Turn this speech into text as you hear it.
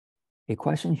A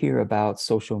question here about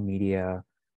social media,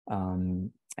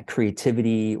 um,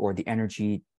 creativity, or the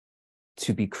energy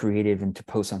to be creative and to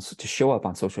post on, to show up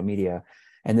on social media.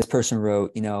 And this person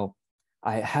wrote,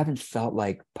 I haven't felt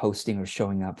like posting or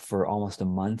showing up for almost a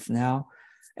month now.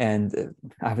 And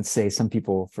I would say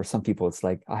for some people, it's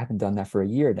like, I haven't done that for a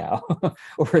year now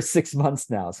or for 6 months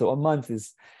now. So a month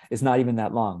is not even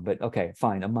that long, but okay,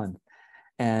 fine, a month.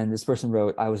 And this person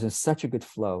wrote, I was in such a good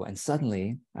flow, and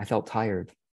suddenly I felt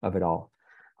tired of it all.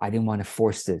 I didn't want to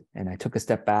force it. And I took a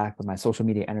step back, but my social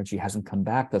media energy hasn't come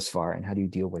back thus far. And how do you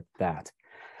deal with that?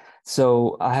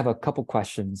 So I have a couple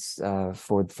questions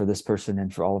for this person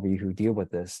and for all of you who deal with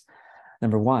this.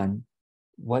 Number one,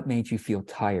 what made you feel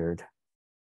tired?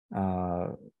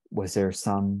 Was there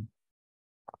some,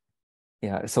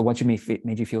 yeah, so what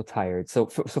made you feel tired? So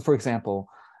for example,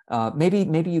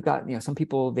 maybe you got, some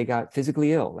people, they got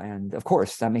physically ill, and of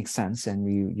course that makes sense, and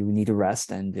you need to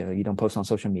rest, and you don't post on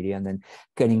social media, and then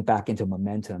getting back into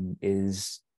momentum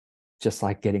is just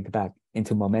like getting back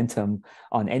into momentum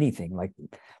on anything. Like,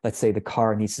 let's say the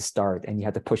car needs to start and you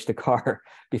have to push the car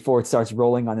before it starts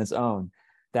rolling on its own.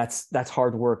 That's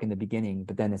hard work in the beginning,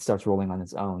 but then it starts rolling on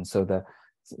its own. So the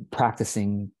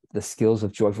practicing the skills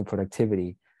of joyful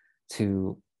productivity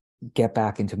to get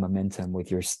back into momentum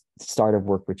with your start of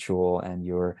work ritual and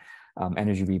your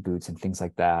energy reboots and things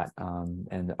like that,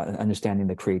 and understanding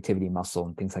the creativity muscle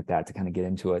and things like that to kind of get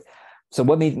into it. So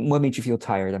what made you feel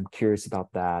tired? I'm curious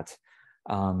about that.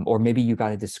 Or maybe you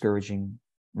got a discouraging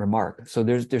remark. So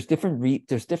there's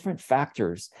different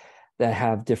factors that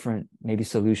have different maybe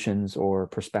solutions or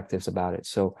perspectives about it.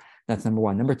 So that's number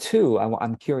one. Number two,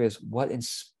 I'm curious, what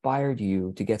inspired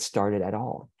you to get started at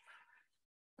all?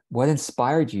 What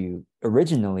inspired you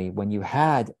originally when you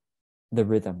had the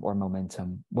rhythm or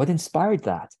momentum? What inspired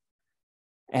that?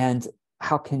 And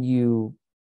how can you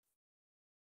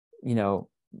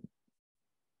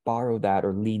borrow that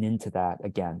or lean into that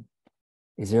again?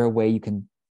 Is there a way you can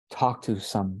talk to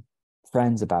some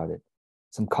friends about it,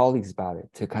 some colleagues about it,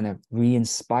 to kind of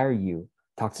re-inspire you?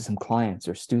 Talk to some clients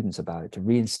or students about it to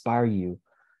re-inspire you,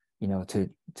 to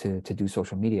do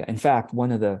social media. In fact,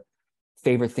 one of the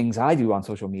favorite things I do on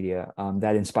social media,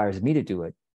 that inspires me to do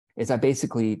it, is I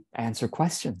basically answer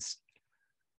questions.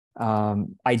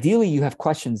 Ideally, you have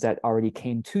questions that already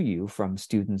came to you from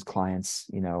students, clients,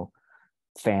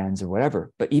 fans or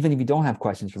whatever. But even if you don't have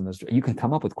questions from those, you can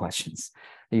come up with questions.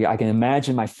 I can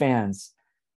imagine my fans,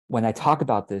 when I talk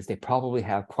about this, they probably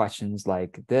have questions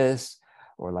like this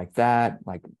or like that,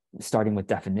 like starting with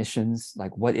definitions,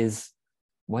 like what is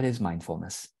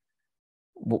mindfulness?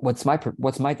 What's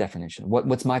my definition?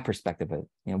 What's my perspective of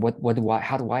it?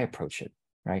 How do I approach it?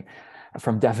 Right?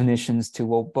 From definitions to,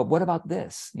 well, but what about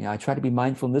this? I try to be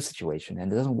mindful in this situation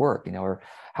and it doesn't work, or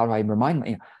how do I remind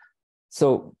me?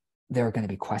 So there are going to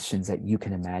be questions that you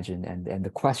can imagine, and the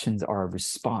questions are a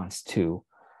response to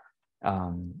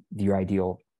your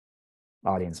ideal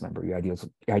audience member, your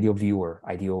ideal viewer,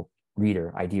 ideal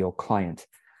reader, ideal client,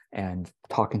 and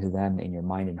talking to them in your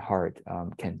mind and heart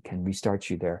can restart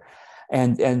you there.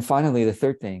 And finally, the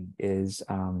third thing is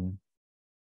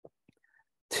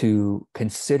to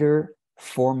consider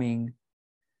forming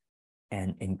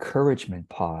an encouragement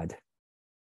pod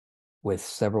with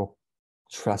several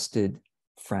trusted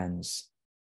friends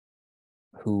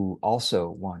who also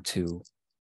want to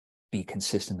be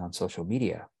consistent on social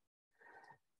media.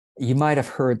 You might have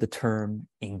heard the term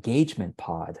engagement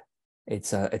pod.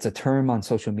 It's a term on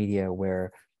social media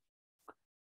where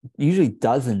usually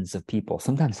dozens of people,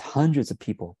 sometimes hundreds of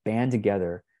people, band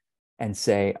together and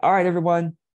say, all right,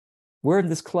 everyone, we're in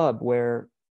this club where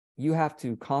you have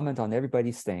to comment on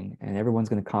everybody's thing and everyone's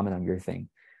going to comment on your thing.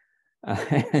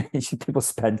 People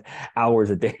spend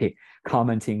hours a day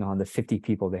commenting on the 50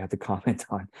 people they have to comment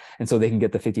on, and so they can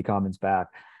get the 50 comments back.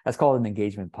 That's called an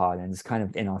engagement pod, and it's kind of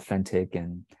inauthentic,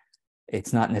 and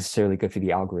it's not necessarily good for the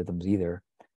algorithms either,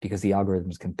 because the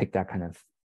algorithms can pick that kind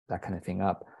of thing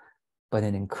up. But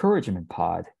an encouragement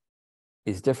pod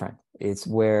is different. It's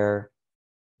where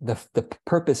the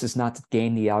purpose is not to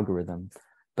game the algorithm,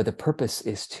 but the purpose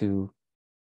is to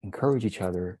encourage each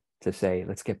other to say,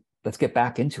 let's get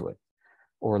back into it,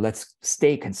 or let's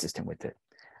stay consistent with it.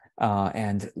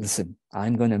 And listen,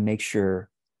 I'm going to make sure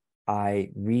I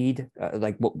read,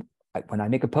 when I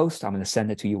make a post, I'm going to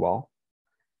send it to you all.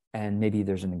 And maybe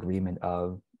there's an agreement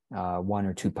of 1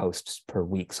 or 2 posts per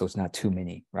week. So it's not too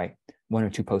many, right? 1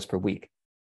 or 2 posts per week.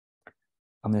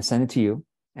 I'm going to send it to you.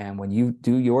 And when you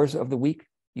do yours of the week,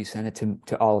 you send it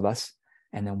to all of us.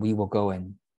 And then we will go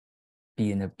and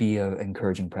be an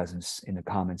encouraging presence in the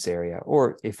comments area.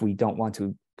 Or if we don't want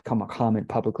to comment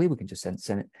publicly, we can just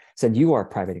send you our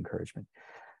private encouragement.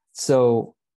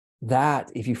 So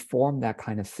that if you form that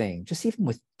kind of thing, just even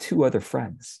with two other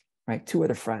friends, right? Two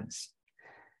other friends,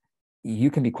 you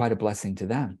can be quite a blessing to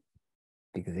them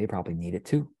because they probably need it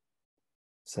too.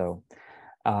 So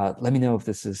let me know if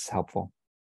this is helpful.